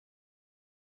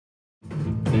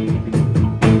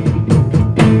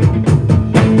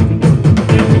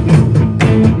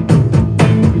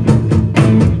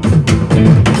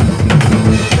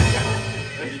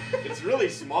It's really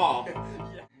small.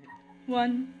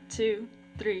 1, 2,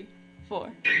 3,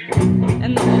 4.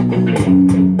 In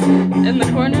the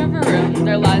corner of a room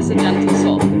there lies a gentle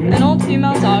soul, an old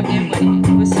female dog named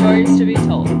Winnie, with stories to be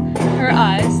told. Her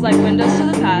eyes, like windows to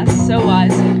the past, so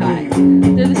wise and kind.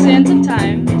 Through the sands of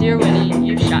time, dear Winnie,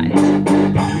 you shined.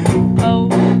 Oh,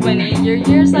 Winnie, your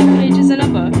years like pages in a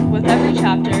book, with every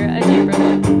chapter a deeper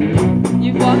look.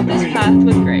 You've walked this path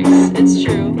with grace, it's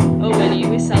true. Oh, Winnie,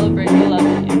 we celebrate the love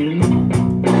in you.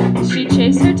 She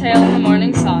chased her tail in the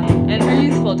morning sun, in her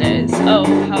youthful days, oh,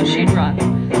 how she'd run.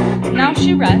 Now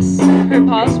she rests, her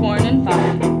paws worn and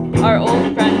fine, our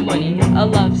old friend Winnie, a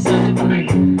love so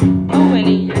divine. Oh,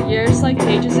 Winnie, your years like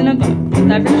pages in a book,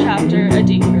 with every chapter a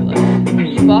deeper look.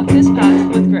 You walk this path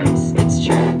with grace, it's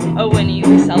true. Oh, Winnie,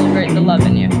 we celebrate the love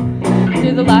in you.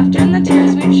 Through the laughter and the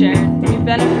tears we've shared, you've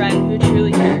been a friend who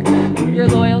truly cared. Your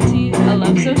loyalty, a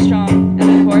love so strong, in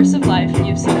the course of life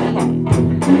you've sung along.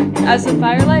 As the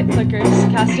firelight flickers,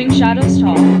 casting shadows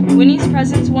tall, Winnie's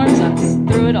presence warms us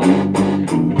through it all.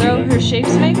 Though her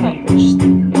steps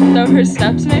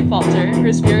may falter,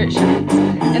 her spirit shines.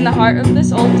 In the heart of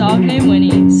this old dog named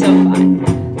Winnie, so fine.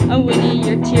 Oh, Winnie,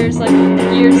 your years like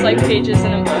pages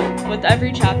in a book, with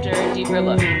every chapter a deeper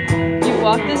look. You've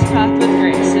walked this path with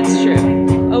grace, it's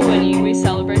true. Oh, Winnie, we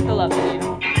celebrate the love in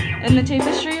you. In the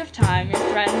tapestry of time,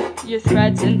 your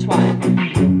threads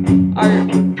entwine. Our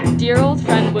dear old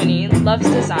friend Winnie loves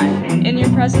design. In your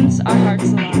presence, our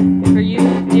hearts align. For you,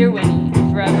 dear Winnie,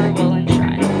 forever will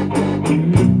enshrine.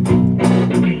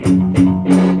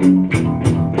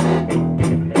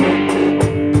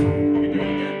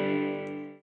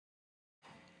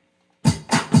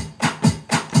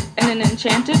 In an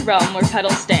enchanted realm where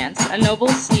petals dance, a noble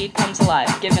steed comes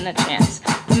alive, given a chance.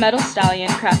 The metal stallion,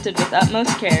 crafted with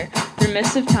utmost care, through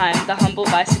mists of time, the humble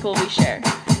bicycle we share.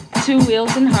 Two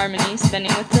wheels in harmony,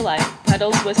 spinning with delight,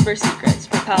 pedals whisper secrets,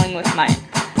 propelling with might.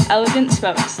 Elegant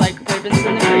spokes, like ribbons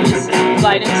in the breeze,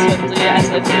 gliding swiftly as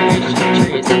if they reached the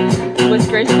trees. With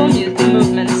graceful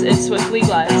movements, it swiftly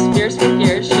glides, fierce with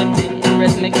gears shifting in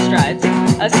rhythmic strides.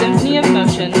 A symphony of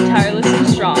motion, tireless and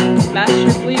strong,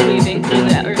 masterfully weaving through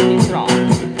the earthy throng.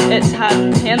 Its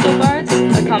handlebars,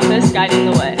 a compass guiding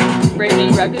the way,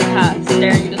 braving rugged paths,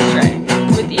 daring to stray.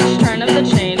 With each turn of the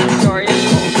chain, a story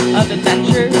unfolds, of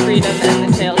adventure, freedom,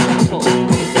 and the tales untold.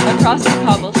 Across the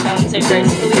cobblestones it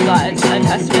gracefully glides, a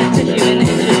testament to human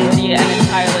ingenuity and its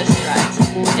tireless strides.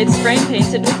 Its frame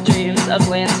painted with dreams of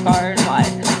lands far and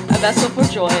wide, a vessel for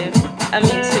joy, a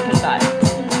means to confide.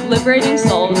 Liberating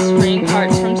souls, freeing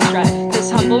hearts from strife,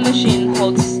 this humble machine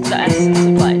holds the essence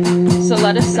of life. So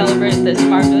let us celebrate this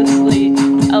marvelously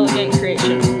elegant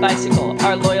creation, bicycle,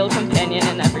 our loyal companion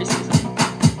in every season.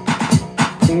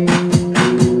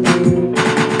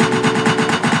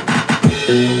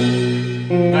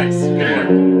 Nice. Good work.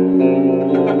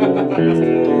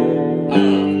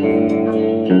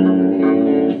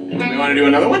 We want to do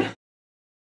another one?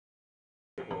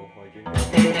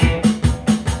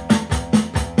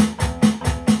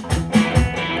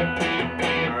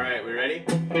 Alright, we ready?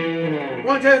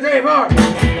 1, 2, 3, 4!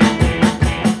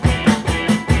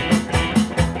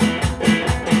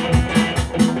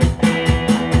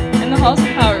 In the halls of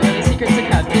power where the secrets are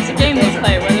kept, it's a game they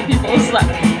play where the people slept.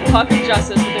 Talk of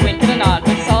justice with a wink and a nod,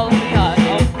 with solid God.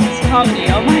 Oh, it's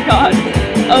comedy, oh my god.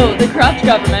 Oh, the corrupt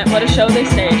government, what a show they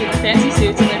stage, in the fancy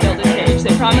suits and their gilded cage.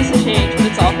 They promise a change,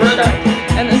 but it's all for show.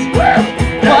 And this, what?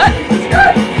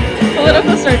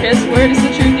 Political circus, where does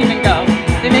the truth even go?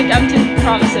 They make empty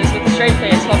promises with a straight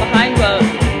face, while behind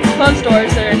closed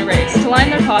doors they're in a race to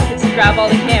line their pockets and grab all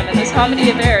they can. And this comedy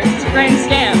of errors, it's a grand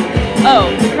scam.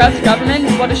 Oh, the corrupt government,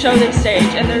 what a show they stage,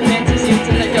 and their fancy suits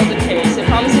and their gilded cage. They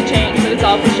promise a change, but it's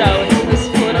all for show. And through this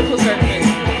political circus,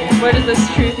 where does this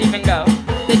truth even go?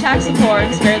 They tax the poor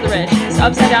and spare the rich. In this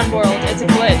upside-down world, it's a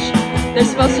glitch. They're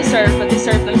supposed to serve, but they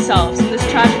serve themselves. In this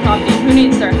tragic comedy, who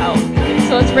needs their help?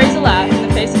 So let's raise a laugh in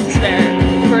the face of despair.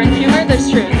 For in humor,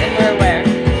 there's truth, and we're aware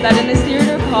that in this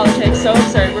theater of politics so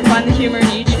absurd, we find the humor in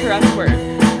each corrupt word.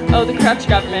 Oh, the corrupt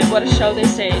government, what a show they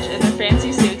stage, in their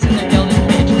fancy suits and their gilded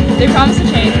cage. They promise a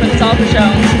change, but it's all for show.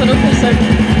 In this political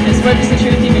circus, where does the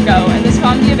truth even go? In this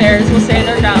comedy of errors, we'll stand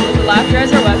our ground with the laughter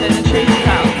as our weapon, the truth is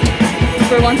found.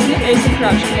 For once in the face of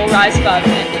corruption, we'll rise above,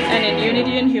 and in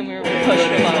unity and humor, we'll push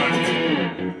for love.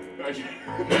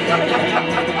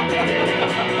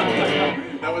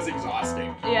 That was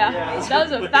exhausting. Yeah, that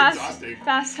was a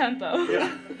fast tempo. Yeah.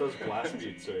 Those blast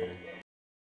beats are...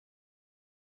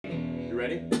 You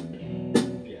ready?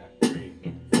 Yeah. 3,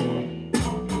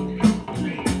 4.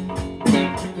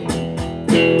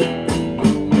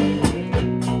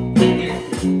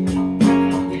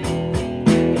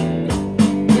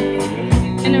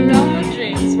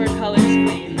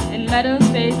 meadows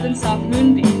bathed in soft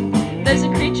moonbeam. There's a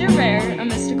creature rare, a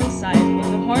mystical sight, with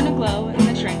a horn aglow in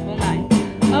the tranquil night.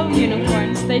 Oh,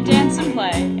 unicorns, they dance and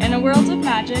play, in a world of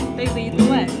magic they lead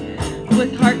the way.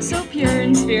 With hearts so pure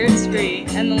and spirits free,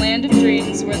 and the land of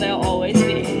dreams where they'll always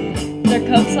be. Their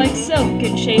coats like silk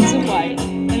in shades of white,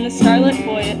 in the starlit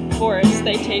forest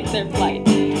they take their flight.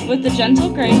 With a gentle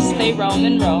grace they roam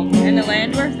and roam, in a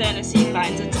land where fantasy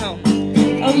finds its home.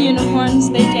 Oh, unicorns,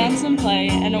 they dance and play,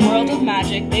 in a world of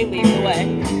magic they lead the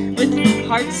way. With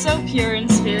hearts so pure and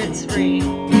spirits free,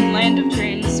 in land of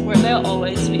dreams where they'll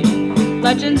always be.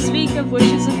 Legends speak of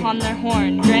wishes upon their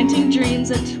horn, granting dreams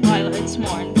at twilight's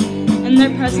morn. In their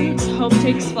presence, hope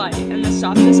takes flight, in the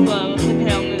softest glow of the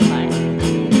pale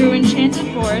moonlight. Through enchanted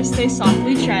forests they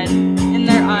softly tread, in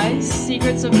their eyes,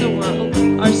 secrets of the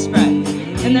world are spread.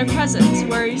 In their presence,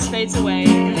 worries fades away,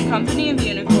 in the company of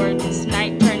unicorns,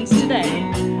 night turns to day.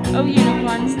 Oh,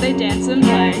 unicorns, they dance and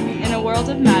play, in a world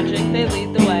of magic they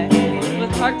lead the way.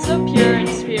 With hearts so pure and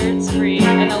spirits free,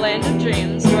 in a land of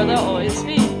dreams where they'll always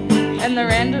be. In the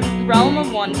realm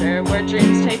of wonder, where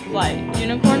dreams take flight,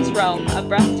 unicorns roam, a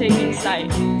breathtaking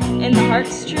sight. In the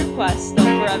heart's true quest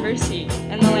they'll forever seek,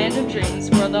 in the land of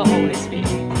dreams where they'll always be.